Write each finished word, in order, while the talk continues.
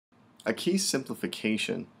A key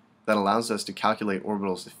simplification that allows us to calculate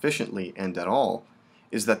orbitals efficiently and at all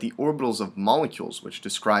is that the orbitals of molecules, which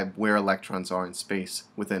describe where electrons are in space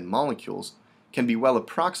within molecules, can be well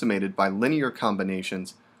approximated by linear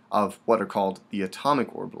combinations of what are called the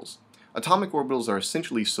atomic orbitals. Atomic orbitals are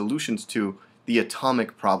essentially solutions to the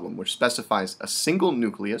atomic problem, which specifies a single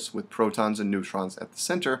nucleus with protons and neutrons at the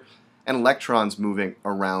center and electrons moving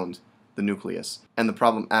around the nucleus. And the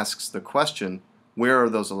problem asks the question, where are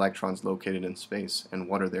those electrons located in space and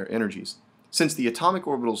what are their energies? Since the atomic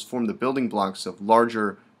orbitals form the building blocks of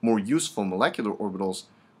larger, more useful molecular orbitals,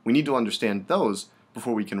 we need to understand those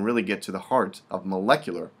before we can really get to the heart of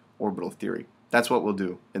molecular orbital theory. That's what we'll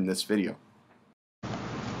do in this video.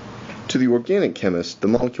 To the organic chemist, the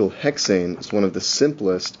molecule hexane is one of the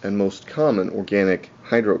simplest and most common organic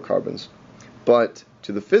hydrocarbons. But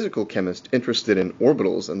to the physical chemist interested in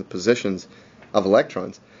orbitals and the positions of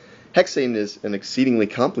electrons, hexane is an exceedingly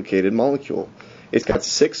complicated molecule. It's got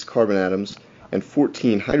 6 carbon atoms and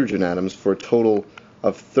 14 hydrogen atoms for a total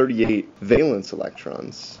of 38 valence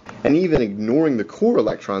electrons. And even ignoring the core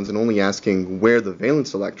electrons and only asking where the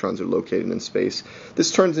valence electrons are located in space,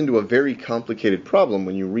 this turns into a very complicated problem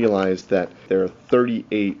when you realize that there are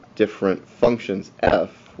 38 different functions F,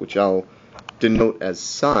 which I'll denote as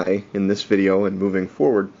psi in this video and moving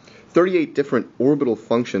forward, 38 different orbital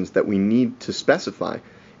functions that we need to specify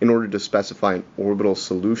in order to specify an orbital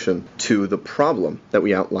solution to the problem that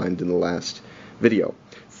we outlined in the last video.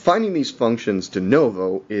 Finding these functions de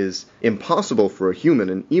novo is impossible for a human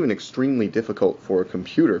and even extremely difficult for a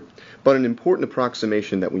computer. But an important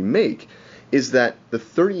approximation that we make is that the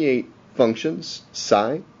 38 functions,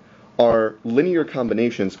 psi, are linear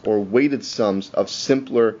combinations or weighted sums of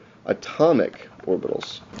simpler atomic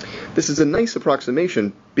orbitals. This is a nice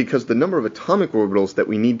approximation because the number of atomic orbitals that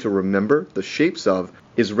we need to remember the shapes of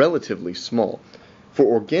is relatively small. For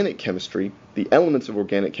organic chemistry, the elements of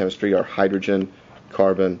organic chemistry are hydrogen,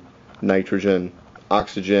 carbon, nitrogen,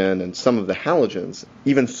 oxygen, and some of the halogens.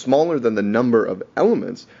 Even smaller than the number of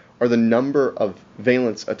elements are the number of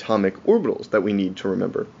valence atomic orbitals that we need to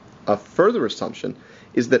remember. A further assumption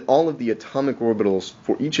is that all of the atomic orbitals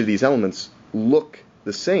for each of these elements look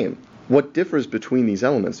the same. What differs between these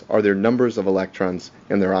elements are their numbers of electrons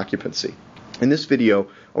and their occupancy. In this video,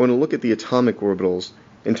 I want to look at the atomic orbitals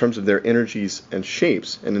in terms of their energies and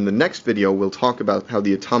shapes, and in the next video we'll talk about how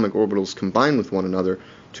the atomic orbitals combine with one another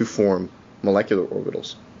to form molecular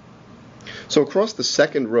orbitals. So across the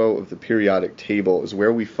second row of the periodic table is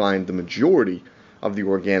where we find the majority of the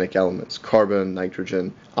organic elements, carbon,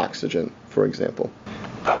 nitrogen, oxygen, for example.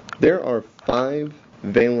 There are 5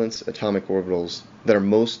 valence atomic orbitals that are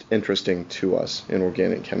most interesting to us in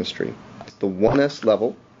organic chemistry. The 1s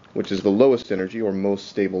level, which is the lowest energy or most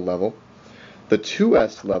stable level, the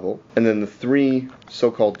 2s level, and then the 3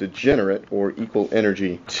 so-called degenerate or equal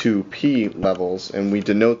energy 2p levels, and we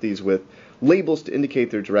denote these with labels to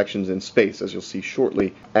indicate their directions in space, as you'll see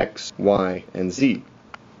shortly, x, y, and z.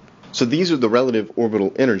 So these are the relative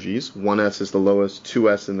orbital energies. 1s is the lowest,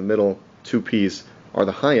 2s in the middle, 2p's are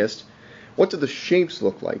the highest. What do the shapes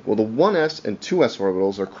look like? Well, the 1s and 2s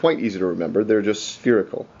orbitals are quite easy to remember. They're just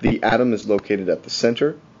spherical. The atom is located at the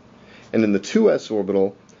center, and in the 2s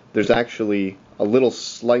orbital, there's actually a little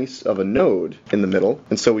slice of a node in the middle,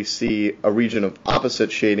 and so we see a region of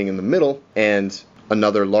opposite shading in the middle and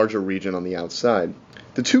another larger region on the outside.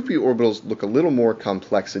 The 2p orbitals look a little more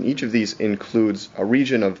complex, and each of these includes a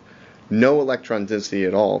region of no electron density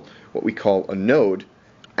at all, what we call a node,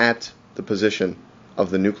 at the position of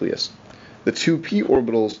the nucleus. The 2p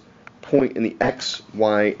orbitals point in the x,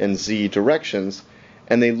 y, and z directions,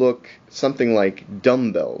 and they look something like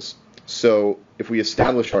dumbbells. So if we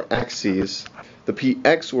establish our axes, the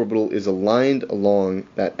px orbital is aligned along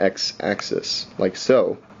that x-axis, like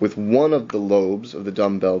so, with one of the lobes of the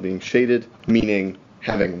dumbbell being shaded, meaning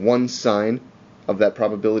having one sign of that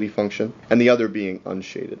probability function, and the other being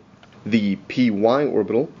unshaded. The py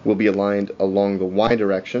orbital will be aligned along the y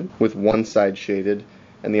direction, with one side shaded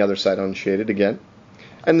and the other side unshaded again,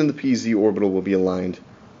 and then the pz orbital will be aligned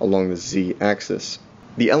along the z-axis.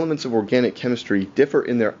 The elements of organic chemistry differ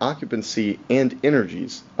in their occupancy and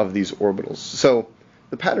energies of these orbitals, so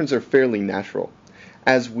the patterns are fairly natural.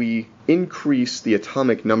 As we increase the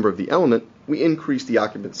atomic number of the element, we increase the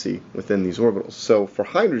occupancy within these orbitals. So for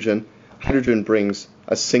hydrogen, hydrogen brings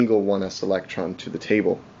a single 1s electron to the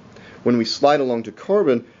table. When we slide along to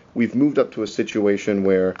carbon, we've moved up to a situation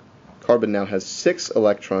where carbon now has 6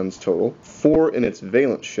 electrons total, 4 in its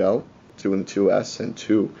valence shell, 2 in the 2s and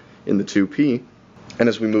 2 in the 2p. And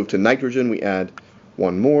as we move to nitrogen, we add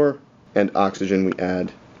 1 more, and oxygen, we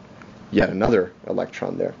add yet another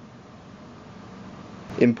electron there.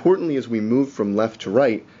 Importantly, as we move from left to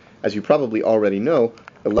right, as you probably already know,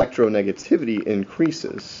 electronegativity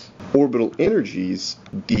increases. Orbital energies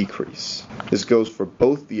decrease. This goes for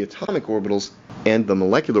both the atomic orbitals and the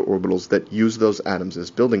molecular orbitals that use those atoms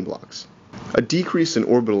as building blocks. A decrease in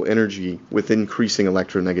orbital energy with increasing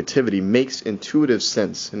electronegativity makes intuitive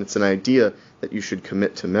sense, and it's an idea that you should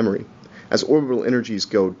commit to memory. As orbital energies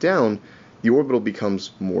go down, the orbital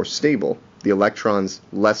becomes more stable, the electrons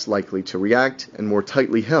less likely to react and more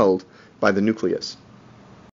tightly held by the nucleus.